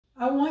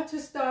I want to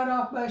start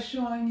off by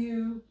showing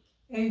you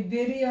a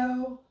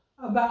video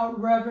about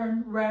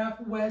Reverend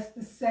Ralph West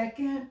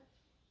II.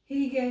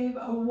 He gave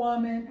a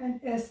woman an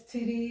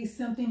STD,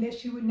 something that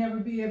she would never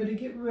be able to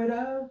get rid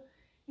of.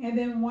 And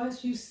then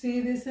once you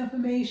see this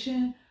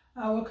information,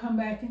 I will come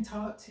back and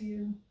talk to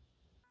you.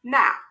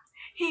 Now,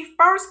 he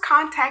first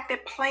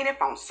contacted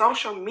plaintiff on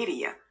social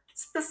media,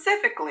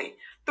 specifically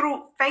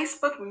through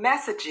Facebook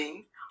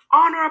messaging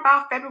on or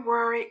about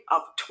February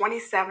of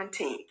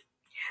 2017.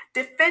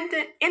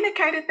 Defendant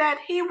indicated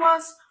that he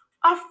was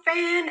a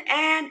fan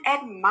and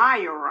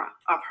admirer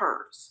of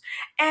hers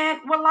and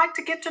would like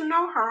to get to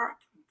know her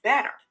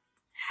better,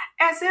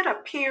 as it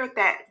appeared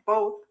that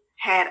both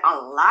had a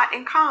lot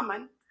in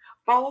common,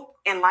 both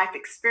in life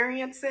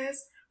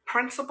experiences,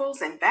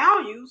 principles, and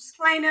values.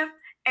 Plaintiff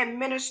and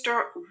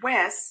Minister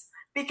West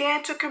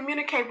began to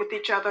communicate with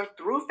each other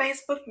through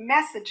Facebook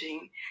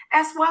messaging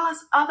as well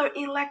as other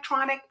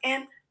electronic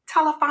and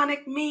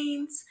telephonic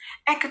means,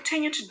 and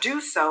continued to do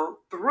so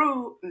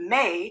through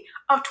May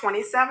of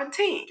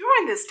 2017.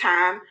 During this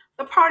time,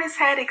 the parties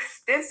had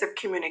extensive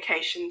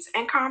communications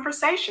and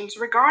conversations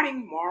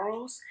regarding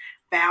morals,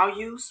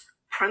 values,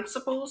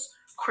 principles,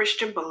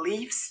 Christian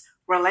beliefs,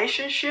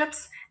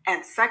 relationships,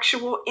 and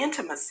sexual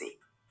intimacy.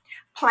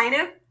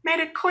 Plaintiff made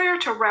it clear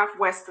to Ralph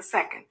West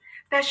II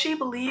that she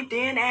believed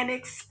in and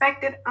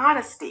expected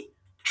honesty,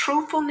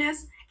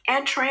 truthfulness,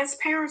 and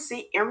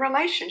transparency in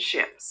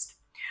relationships.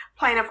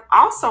 Plaintiff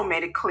also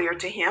made it clear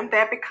to him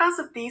that because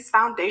of these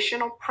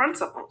foundational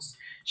principles,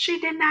 she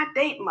did not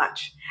date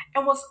much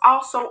and was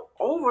also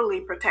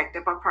overly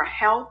protective of her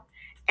health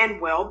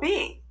and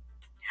well-being.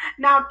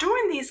 Now,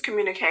 during these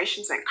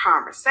communications and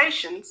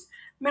conversations,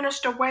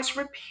 Minister West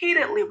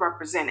repeatedly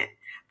represented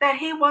that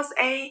he was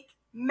a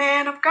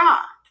man of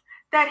God,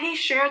 that he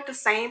shared the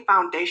same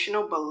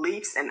foundational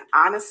beliefs in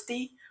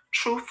honesty,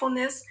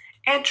 truthfulness,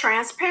 and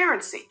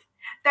transparency,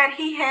 that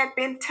he had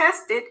been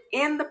tested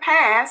in the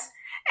past,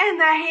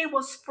 and that he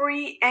was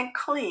free and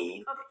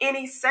clean of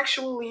any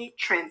sexually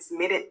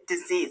transmitted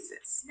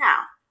diseases.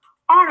 Now,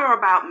 on or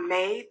about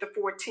May the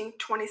 14th,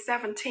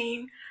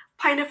 2017,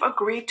 plaintiff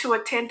agreed to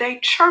attend a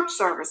church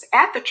service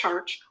at the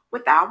church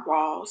without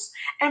walls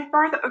and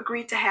further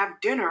agreed to have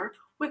dinner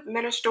with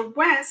Minister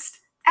West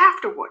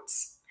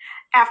afterwards.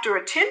 After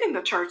attending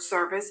the church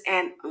service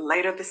and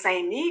later the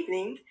same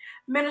evening,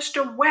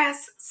 Minister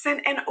West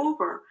sent an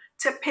Uber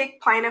to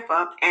pick plaintiff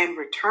up and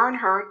return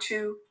her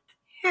to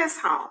his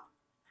home.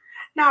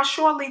 Now,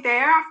 shortly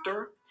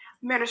thereafter,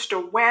 Minister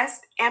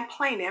West and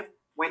plaintiff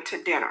went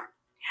to dinner.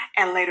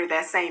 And later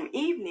that same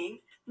evening,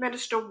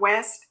 Minister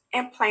West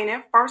and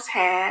plaintiff first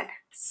had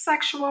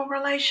sexual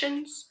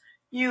relations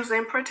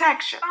using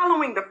protection.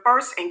 Following the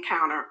first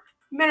encounter,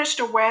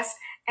 Minister West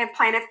and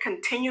plaintiff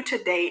continued to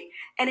date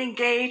and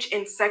engage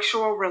in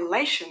sexual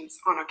relations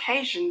on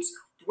occasions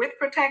with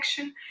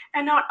protection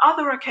and on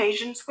other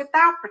occasions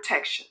without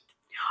protection.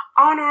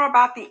 On or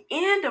about the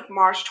end of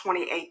March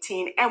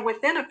 2018, and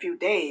within a few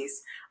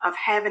days of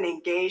having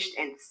engaged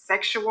in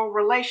sexual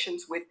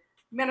relations with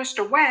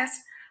Minister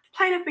West,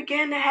 plaintiff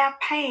began to have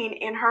pain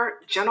in her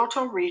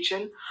genital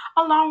region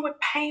along with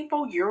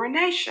painful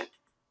urination.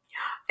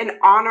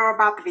 On or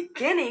about the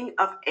beginning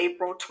of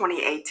April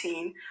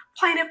 2018,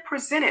 plaintiff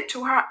presented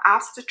to her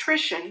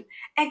obstetrician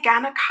and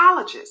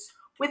gynecologist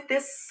with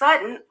this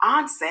sudden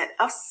onset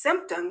of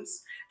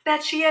symptoms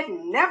that she had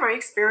never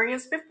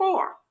experienced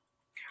before.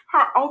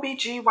 Her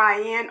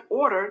OBGYN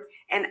ordered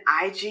an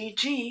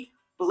IgG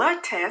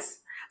blood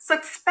test,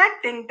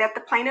 suspecting that the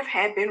plaintiff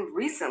had been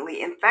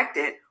recently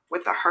infected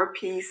with the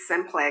herpes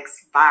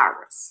simplex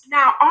virus.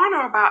 Now, on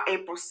or about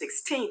April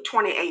 16,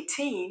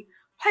 2018,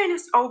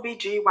 plaintiff's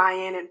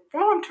OBGYN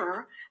informed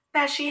her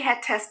that she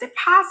had tested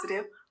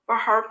positive for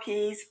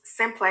herpes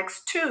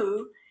simplex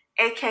 2,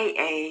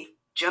 aka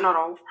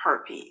genital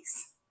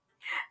herpes.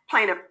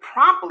 Plaintiff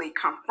promptly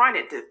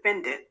confronted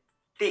defendant,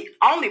 the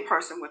only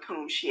person with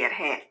whom she had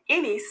had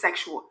any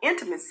sexual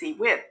intimacy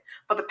with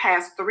for the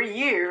past 3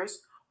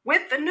 years,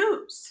 with the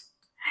news.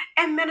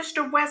 And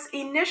Minister West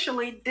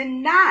initially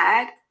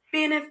denied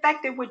being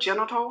infected with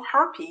genital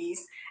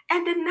herpes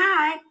and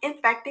denied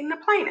infecting the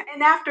plaintiff.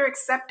 And after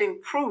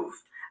accepting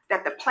proof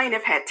that the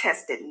plaintiff had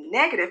tested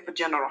negative for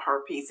genital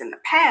herpes in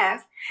the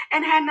past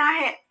and had not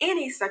had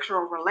any sexual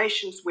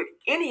relations with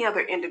any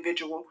other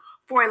individual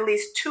for at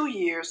least 2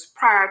 years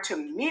prior to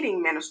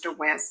meeting Minister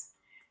West,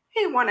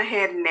 he went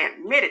ahead and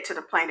admitted to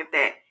the plaintiff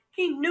that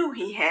he knew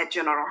he had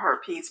genital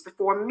herpes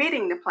before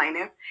meeting the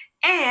plaintiff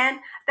and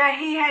that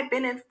he had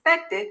been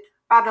infected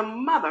by the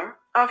mother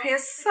of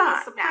his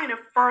son. The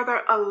plaintiff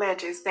further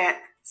alleges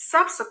that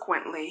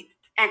subsequently,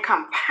 and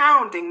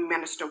compounding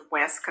Minister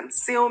West's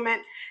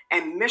concealment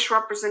and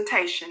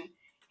misrepresentation,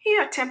 he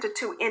attempted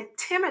to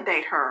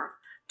intimidate her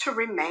to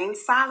remain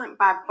silent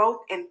by both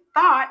in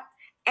thought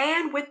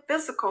and with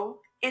physical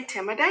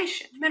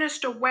intimidation.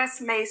 Minister West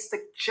made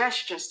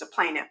suggestions to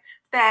plaintiff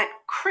that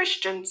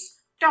Christians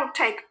don't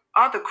take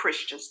other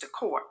Christians to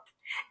court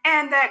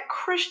and that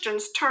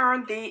Christians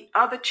turn the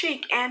other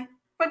cheek and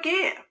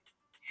forgive.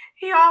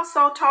 He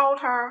also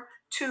told her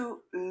to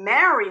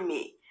marry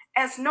me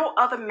as no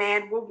other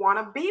man will want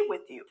to be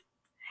with you.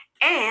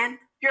 And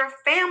your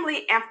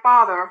family and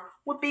father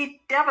would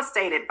be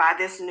devastated by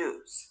this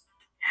news.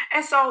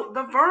 And so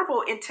the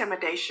verbal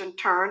intimidation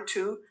turned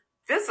to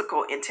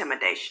physical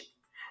intimidation.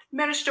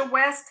 Minister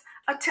West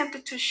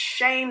attempted to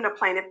shame the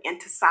plaintiff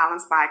into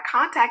silence by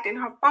contacting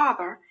her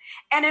father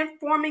and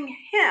informing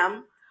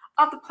him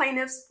of the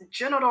plaintiff's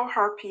genital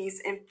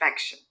herpes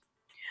infection.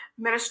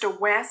 Minister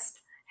West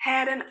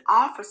had an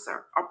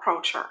officer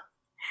approach her,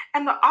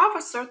 and the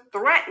officer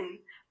threatened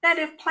that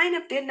if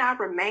plaintiff did not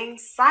remain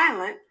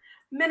silent,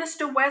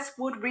 Minister West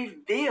would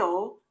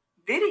reveal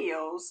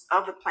videos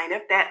of the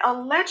plaintiff that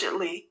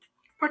allegedly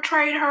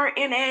portrayed her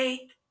in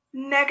a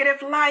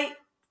negative light,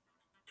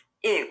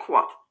 end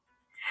quote.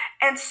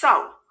 And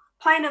so,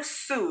 plaintiff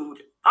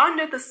sued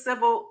under the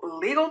civil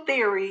legal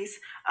theories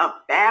of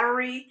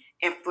battery,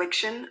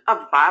 infliction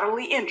of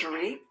bodily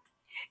injury,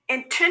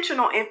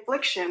 intentional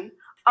infliction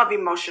of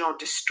emotional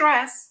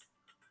distress,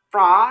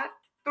 fraud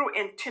through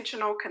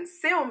intentional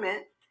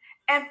concealment,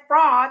 and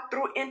fraud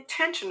through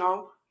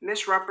intentional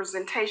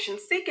misrepresentation,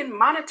 seeking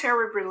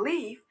monetary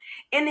relief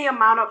in the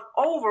amount of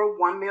over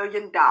 $1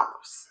 million.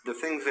 The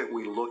things that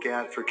we look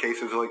at for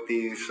cases like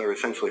these are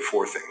essentially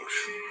four things.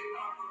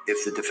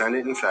 It's the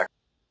defendant, in fact.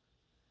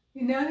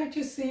 Now that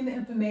you've seen the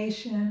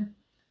information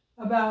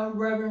about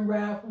Reverend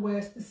Ralph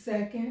West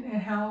II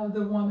and how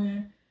the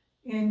woman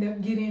ended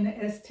up getting the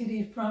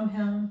STD from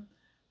him,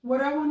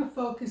 what I want to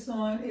focus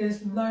on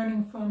is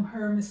learning from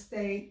her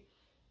mistake.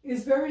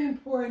 It's very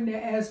important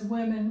that as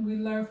women, we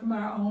learn from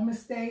our own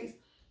mistakes,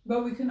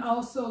 but we can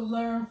also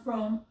learn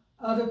from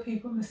other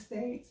people's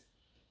mistakes.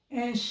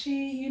 And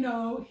she,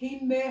 he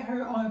met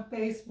her on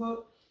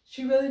Facebook.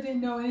 She really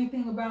didn't know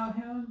anything about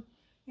him.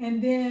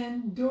 And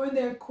then during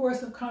their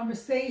course of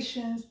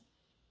conversations,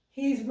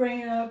 he's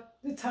bringing up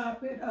the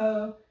topic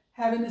of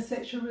having a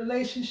sexual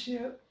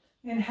relationship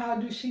and how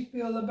does she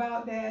feel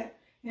about that.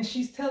 And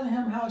she's telling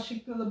him how she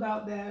feels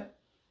about that.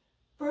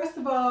 First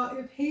of all,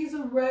 if he's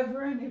a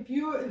reverend, if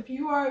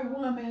you are a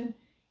woman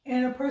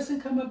and a person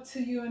come up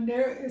to you and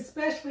they're,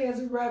 especially as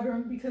a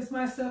reverend, because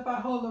myself, I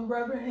hold a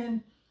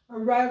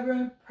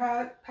reverend,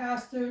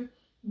 pastor,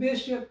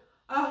 bishop,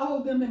 I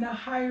hold them in a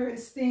higher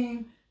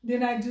esteem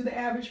than I do the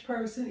average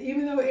person.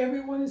 Even though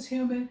everyone is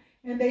human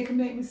and they can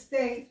make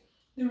mistakes,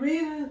 the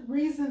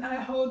reason I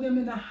hold them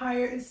in a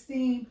higher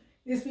esteem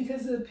is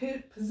because of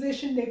the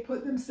position they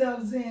put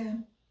themselves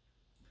in.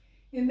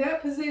 In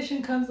that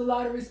position comes a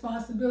lot of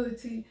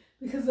responsibility,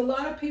 because a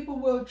lot of people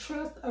will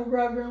trust a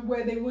reverend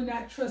where they would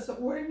not trust an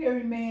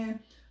ordinary man.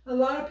 A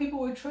lot of people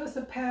would trust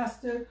a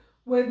pastor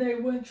where they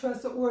wouldn't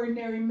trust an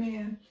ordinary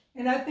man.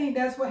 And I think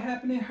that's what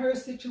happened in her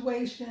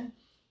situation.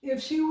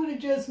 If she would have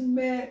just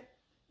met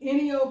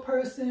any old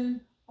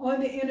person on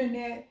the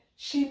internet,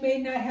 she may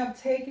not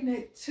have taken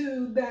it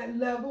to that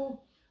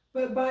level.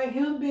 But by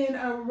him being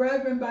a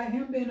reverend, by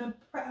him being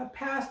a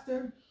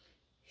pastor,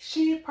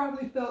 she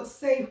probably felt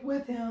safe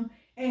with him.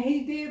 And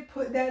he did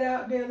put that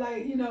out there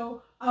like,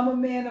 I'm a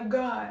man of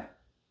God.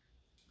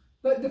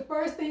 But the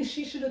first thing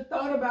she should have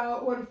thought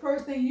about, or the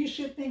first thing you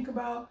should think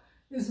about,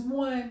 is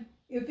one,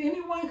 if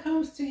anyone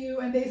comes to you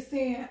and they're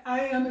saying,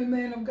 I am a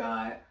man of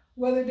God,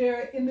 whether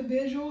they're an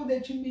individual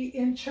that you meet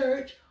in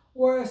church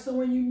or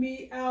someone you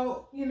meet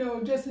out,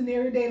 just in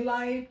everyday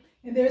life,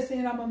 and they're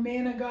saying, I'm a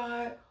man of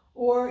God,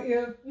 or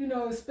if,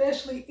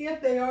 especially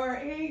if they are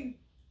a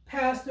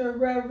pastor, a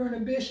reverend, a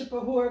bishop,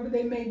 or whoever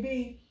they may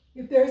be,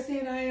 if they're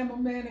saying, I am a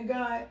man of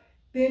God,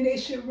 then they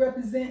should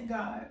represent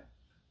God.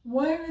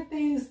 One of the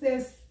things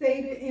that's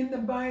stated in the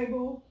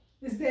Bible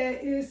is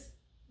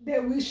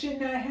that we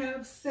should not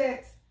have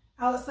sex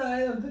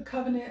outside of the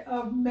covenant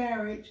of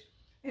marriage.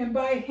 And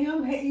by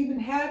him even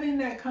having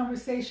that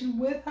conversation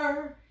with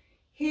her,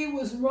 he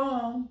was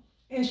wrong,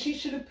 and she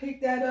should have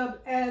picked that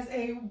up as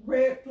a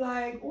red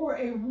flag or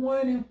a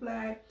warning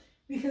flag.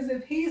 Because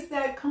if he's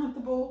that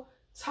comfortable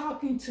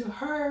talking to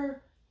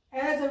her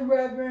as a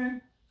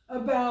reverend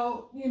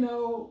about,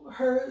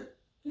 her,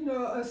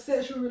 a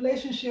sexual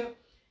relationship,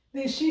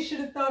 then she should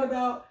have thought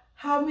about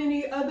how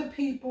many other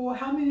people,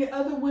 how many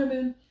other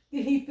women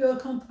did he feel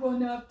comfortable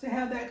enough to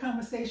have that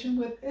conversation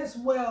with as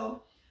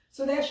well.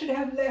 So that should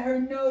have let her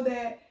know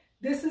that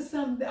this is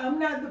something, I'm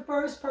not the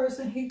first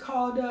person he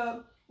called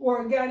up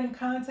or got in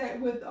contact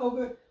with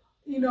over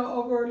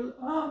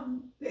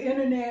the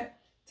internet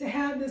to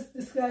have this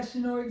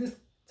discussion or this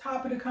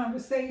topic of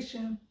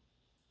conversation.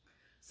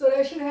 So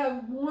that should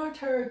have warned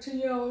her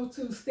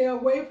to stay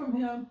away from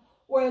him,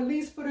 or at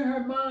least put in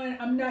her mind,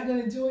 I'm not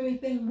going to do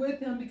anything with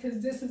him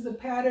because this is a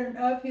pattern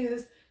of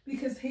his,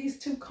 because he's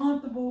too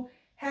comfortable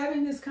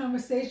having this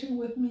conversation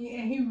with me,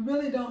 and he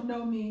really don't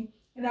know me,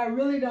 and I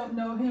really don't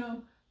know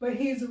him, but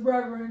he's a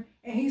reverend,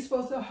 and he's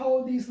supposed to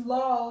hold these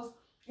laws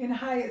in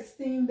high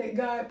esteem that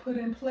God put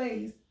in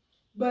place,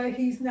 but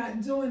he's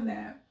not doing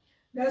that.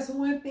 That's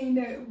one thing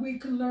that we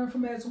can learn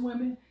from as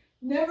women.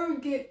 Never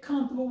get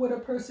comfortable with a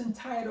person's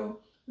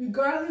title.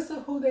 Regardless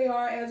of who they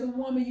are, as a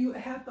woman, you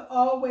have to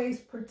always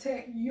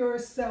protect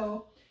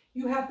yourself.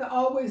 You have to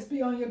always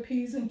be on your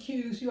P's and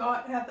Q's. You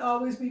have to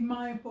always be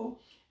mindful.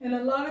 And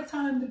a lot of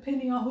times,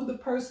 depending on who the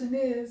person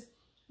is,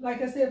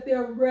 like I said, if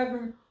they're a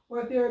reverend,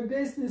 or if they're a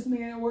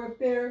businessman, or if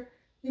they're,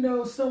 you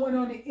know, someone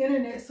on the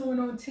internet, someone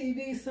on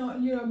TV,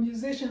 some, you know,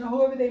 musician, or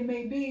whoever they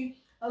may be,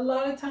 a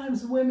lot of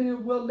times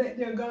women will let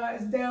their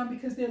guards down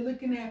because they're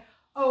looking at,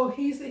 oh,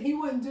 he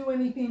wouldn't do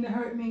anything to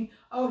hurt me.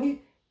 Oh,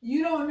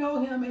 you don't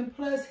know him, and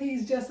plus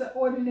he's just an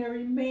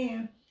ordinary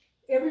man.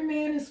 Every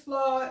man is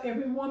flawed.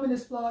 Every woman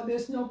is flawed.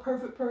 There's no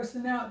perfect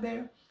person out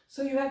there.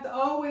 So you have to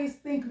always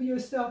think of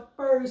yourself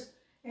first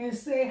and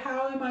say,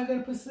 how am I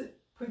going to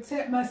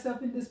protect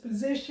myself in this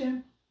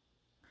position?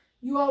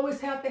 You always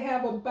have to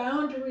have a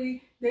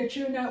boundary that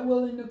you're not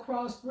willing to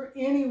cross for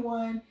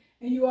anyone.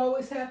 And you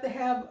always have to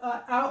have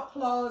an out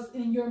clause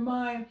in your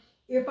mind.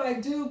 If I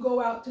do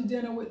go out to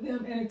dinner with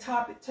them and the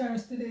topic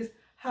turns to this,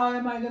 how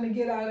am I going to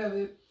get out of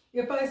it?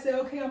 If I say,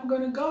 okay, I'm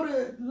going to go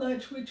to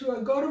lunch with you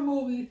or go to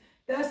movies,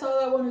 that's all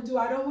I want to do.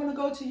 I don't want to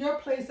go to your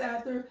place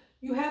after.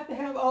 You have to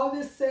have all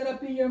this set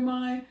up in your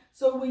mind.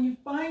 So when you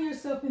find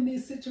yourself in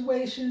these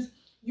situations,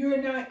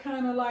 you're not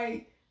kind of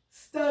like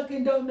stuck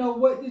and don't know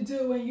what to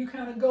do and you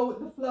kind of go with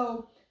the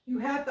flow. You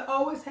have to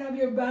always have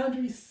your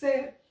boundaries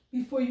set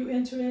before you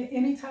enter in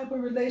any type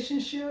of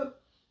relationship,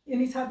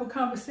 any type of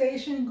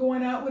conversation,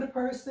 going out with a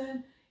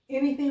person,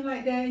 anything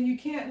like that. And you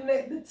can't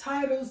let the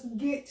titles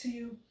get to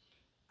you.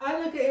 I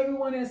look at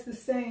everyone as the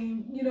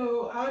same. You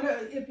know,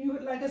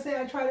 like I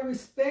said, I try to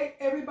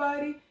respect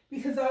everybody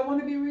because I want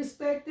to be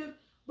respected,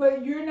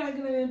 but you're not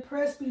going to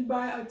impress me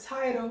by a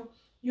title.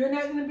 You're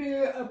not going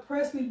to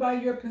impress me by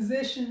your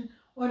position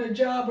on a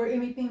job or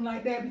anything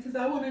like that, because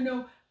I want to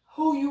know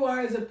who you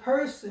are as a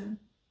person,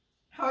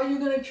 how you're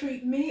going to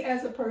treat me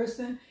as a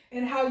person,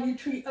 and how you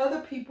treat other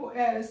people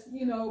as,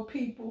 you know,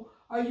 people.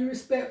 Are you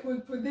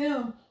respectful for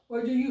them,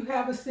 or do you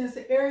have a sense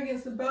of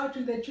arrogance about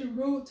you that you're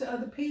rude to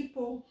other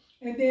people,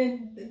 and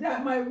then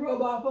that might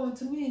rub off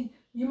onto me?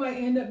 You might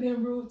end up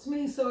being rude to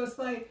me. So it's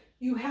like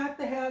you have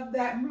to have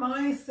that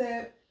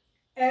mindset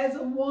as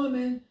a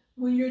woman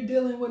when you're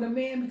dealing with a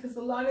man, because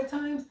a lot of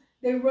times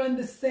they run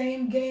the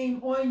same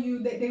game on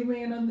you that they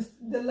ran on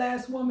the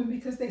last woman,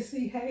 because they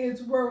see, hey,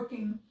 it's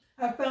working.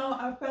 I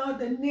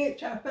found a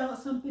niche. I found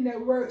something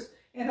that works,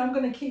 and I'm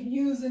going to keep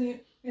using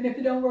it. And if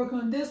it don't work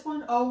on this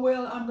one, oh,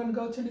 well, I'm going to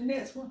go to the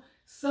next one.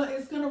 So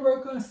it's going to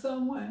work on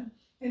someone.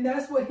 And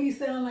that's what he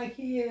sounds like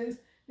he is,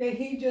 that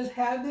he just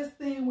have this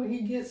thing where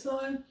he gets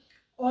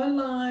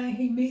online,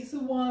 he meets a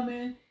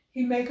woman,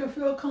 he make her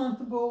feel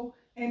comfortable,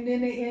 and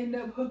then they end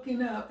up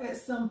hooking up at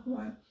some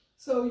point.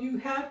 So you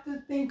have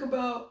to think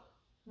about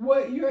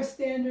what your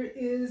standard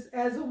is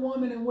as a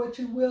woman and what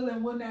you will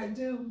and will not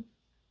do.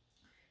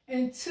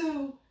 And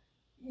two,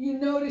 you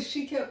notice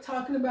she kept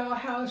talking about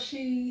how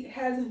she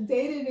hasn't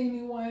dated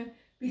anyone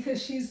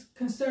because she's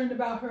concerned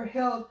about her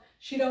health.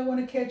 She don't want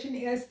to catch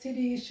any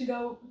STDs. She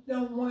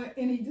don't want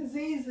any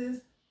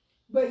diseases.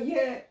 But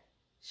yet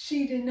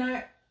she did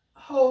not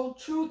hold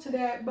true to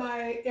that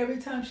by every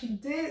time she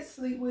did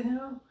sleep with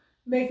him,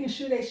 making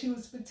sure that she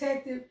was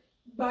protected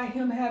by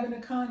him having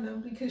a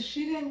condom, because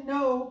she didn't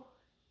know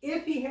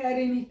if he had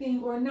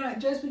anything or not.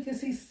 Just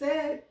because he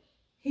said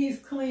he's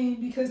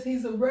clean, because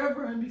he's a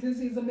reverend, because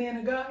he's a man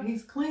of God,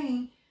 he's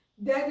clean,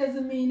 that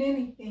doesn't mean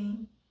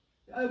anything.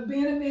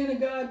 Being a man of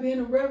God, being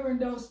a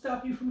reverend, don't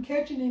stop you from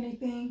catching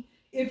anything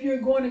if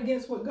you're going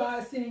against what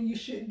God's saying you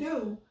should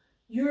do.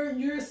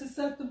 You're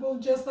susceptible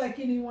just like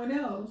anyone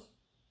else.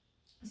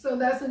 So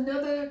that's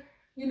another,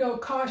 you know,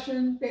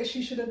 caution that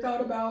she should have thought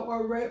about,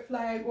 or a red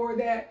flag, or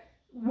that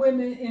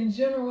women in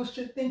general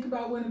should think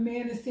about when a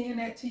man is saying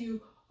that to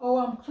you. Oh,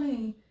 I'm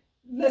clean.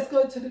 Let's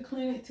go to the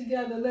clinic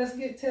together. Let's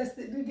get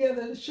tested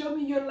together. Show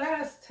me your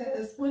last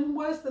test. When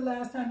was the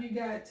last time you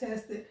got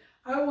tested?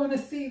 I want to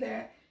see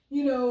that.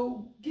 You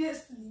know,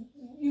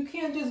 you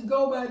can't just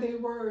go by their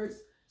words.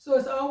 So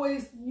it's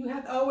always, you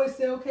have to always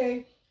say,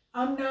 okay,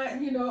 I'm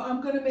not, you know,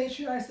 I'm going to make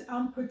sure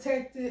I'm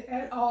protected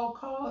at all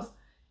costs,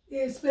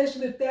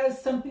 especially if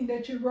that's something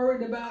that you're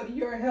worried about,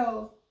 your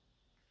health.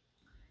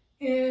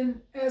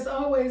 And as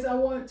always, I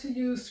want to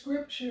use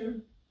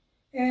scripture.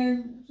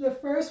 And the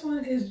first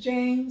one is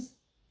James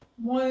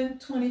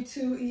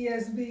 1:22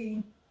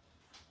 ESV.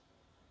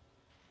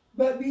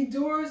 But be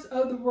doers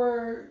of the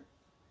word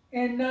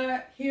and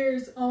not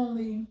hearers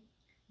only,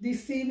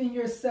 deceiving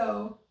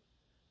yourself.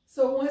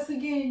 So once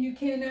again, you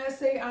cannot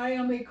say I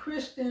am a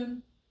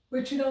Christian,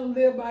 but you don't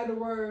live by the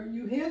word.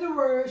 You hear the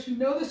words, you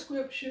know the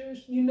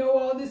scriptures, you know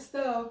all this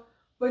stuff,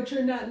 but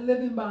you're not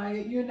living by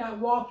it. You're not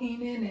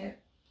walking in it.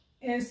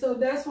 And so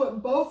that's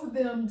what both of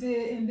them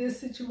did in this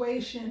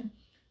situation.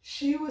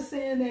 She was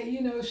saying that,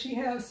 you know, she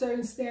has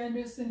certain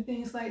standards and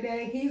things like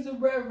that. He's a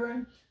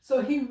reverend,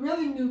 so he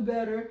really knew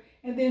better.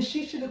 And then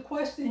she should have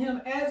questioned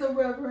him as a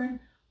reverend.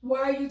 Why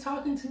are you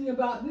talking to me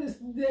about this?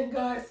 Didn't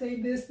God say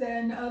this, that,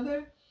 and the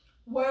other?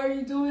 Why are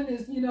you doing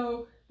this? You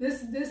know,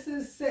 this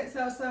is sex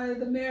outside of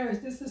the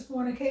marriage. This is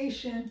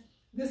fornication.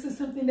 This is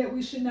something that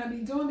we should not be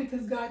doing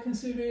because God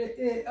considered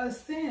it a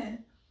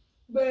sin.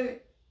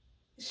 But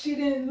she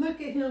didn't look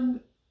at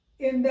him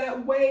in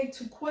that way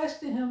to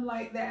question him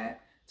like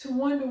that, to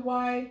wonder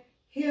why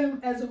him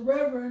as a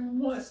reverend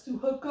wants to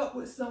hook up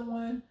with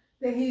someone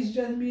that he's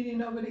just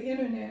meeting over the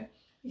internet.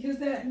 Because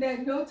that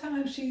no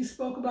time she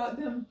spoke about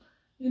them,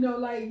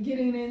 like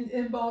getting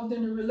involved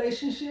in a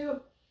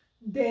relationship,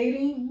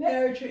 dating,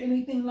 marriage, or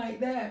anything like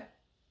that.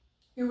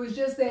 It was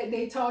just that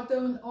they talked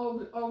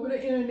over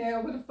the internet,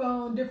 over the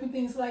phone, different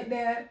things like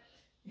that.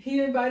 He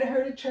invited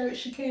her to church.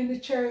 She came to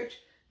church.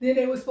 Then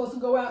they were supposed to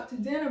go out to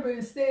dinner, but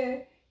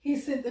instead he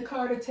sent the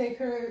car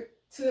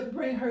to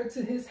bring her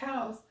to his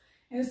house.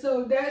 And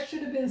so that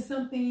should have been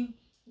something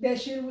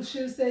that she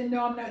should have said,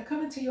 no, I'm not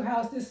coming to your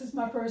house. This is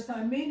my first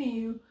time meeting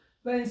you.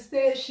 But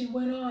instead she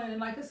went on.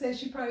 And like I said,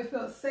 she probably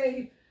felt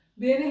safe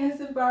being in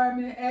his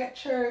environment at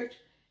church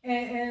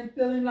and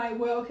feeling like,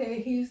 well,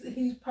 okay,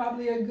 he's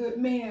probably a good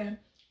man.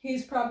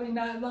 He's probably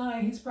not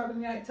lying. He's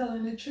probably not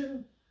telling the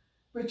truth.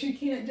 But you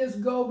can't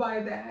just go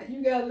by that.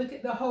 You got to look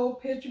at the whole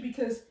picture,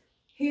 because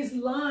he's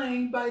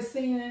lying by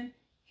saying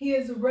he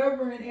is a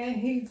reverend and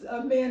he's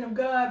a man of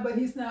God, but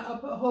he's not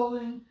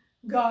upholding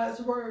God's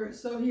word.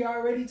 So he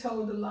already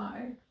told a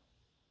lie.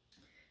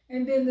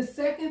 And then the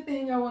second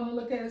thing I want to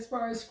look at as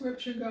far as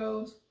scripture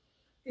goes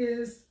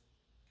is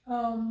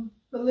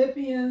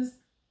Philippians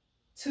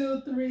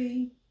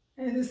 2:3,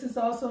 and this is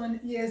also in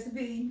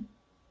ESV.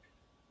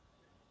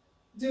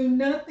 Do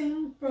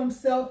nothing from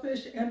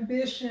selfish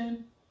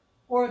ambition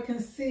or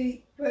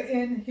conceit, but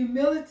in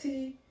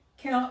humility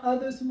count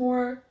others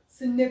more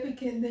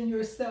significant than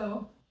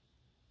yourself.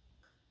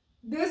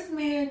 This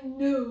man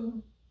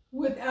knew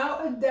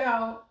without a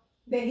doubt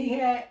that he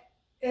had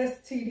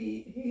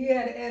STD. He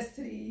had an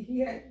STD. He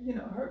had,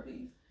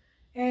 herpes.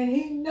 And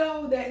he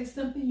know that it's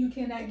something you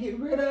cannot get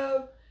rid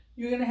of.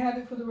 You're going to have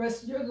it for the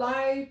rest of your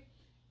life.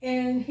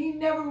 And he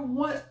never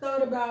once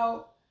thought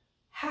about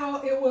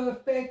how it will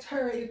affect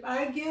her. If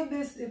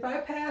I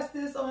pass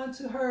this on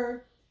to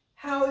her,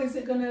 how is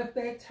it going to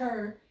affect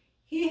her?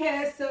 He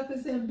had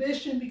selfish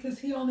ambition because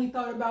he only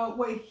thought about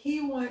what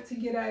he wanted to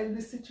get out of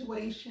the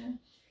situation.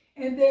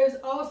 And there's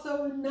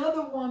also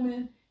another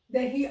woman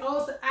that he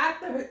also,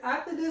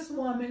 after this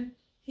woman,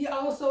 he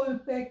also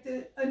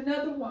infected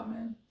another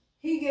woman.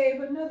 He gave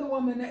another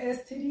woman an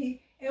STD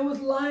and was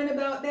lying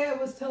about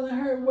that, was telling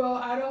her, well,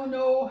 I don't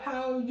know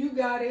how you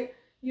got it.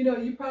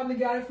 You probably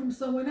got it from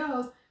someone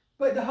else.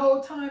 But the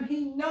whole time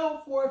he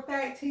know for a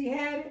fact he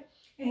had it,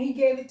 and he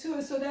gave it to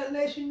her. So that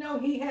lets you know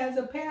he has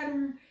a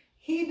pattern.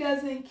 He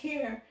doesn't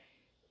care.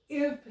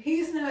 If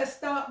he's not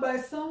stopped by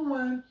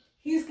someone,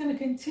 he's going to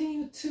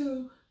continue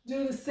to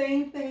do the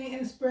same thing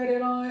and spread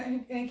it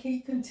on and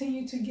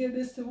continue to give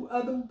this to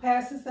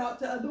pass this out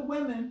to other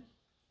women.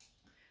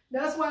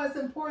 That's why it's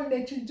important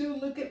that you do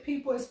look at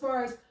people as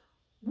far as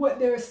what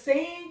they're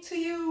saying to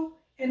you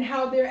and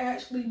how they're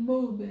actually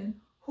moving,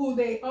 who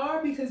they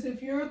are. Because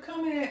if you're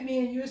coming at me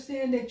and you're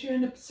saying that you're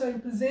in a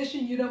certain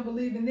position, you don't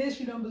believe in this,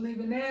 you don't believe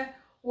in that,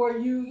 or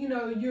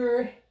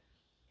you're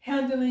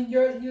handling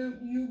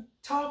you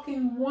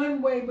talking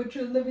one way, but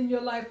you're living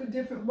your life a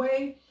different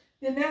way,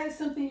 then that is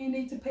something you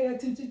need to pay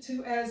attention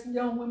to as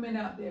young women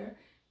out there.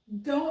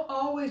 Don't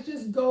always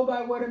just go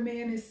by what a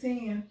man is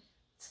saying.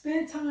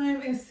 Spend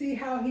time and see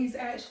how he's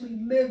actually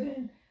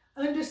living.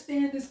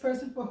 Understand this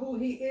person for who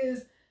he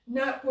is,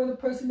 not for the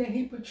person that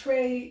he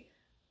portrayed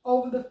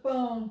over the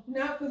phone,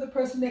 not for the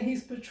person that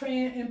he's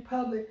portraying in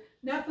public,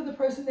 not for the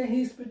person that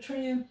he's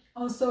portraying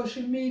on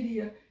social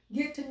media.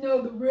 Get to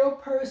know the real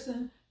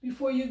person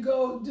before you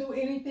go do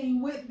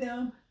anything with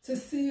them to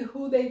see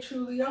who they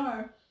truly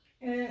are.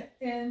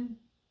 And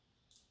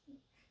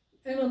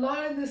a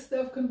lot of this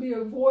stuff can be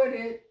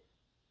avoided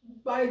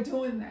by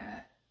doing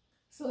that.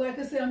 So like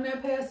I said, I'm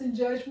not passing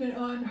judgment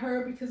on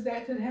her, because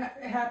that could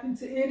happen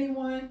to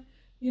anyone,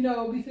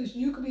 because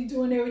you could be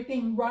doing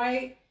everything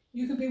right.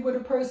 You could be with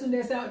a person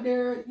that's out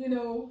there,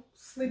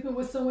 sleeping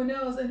with someone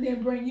else, and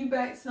then bring you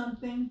back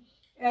something,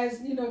 as,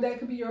 that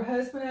could be your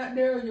husband out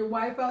there or your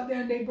wife out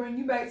there, and they bring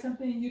you back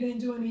something and you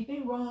didn't do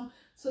anything wrong.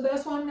 So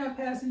that's why I'm not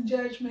passing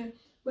judgment.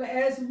 But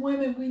as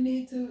women, we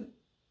need to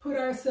put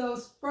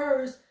ourselves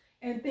first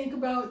and think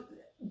about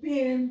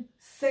being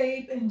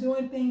safe and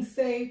doing things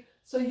safe,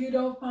 so you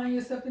don't find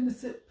yourself in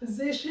the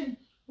position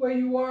where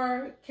you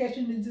are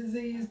catching the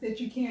disease that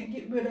you can't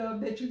get rid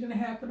of, that you're going to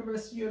have for the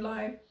rest of your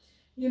life.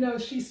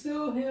 She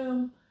sued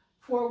him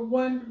for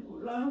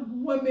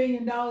 $1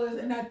 million,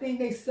 and I think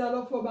they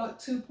settled for about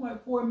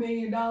 $2.4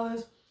 million.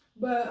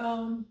 But,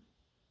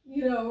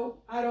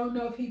 I don't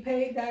know if he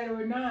paid that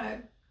or not.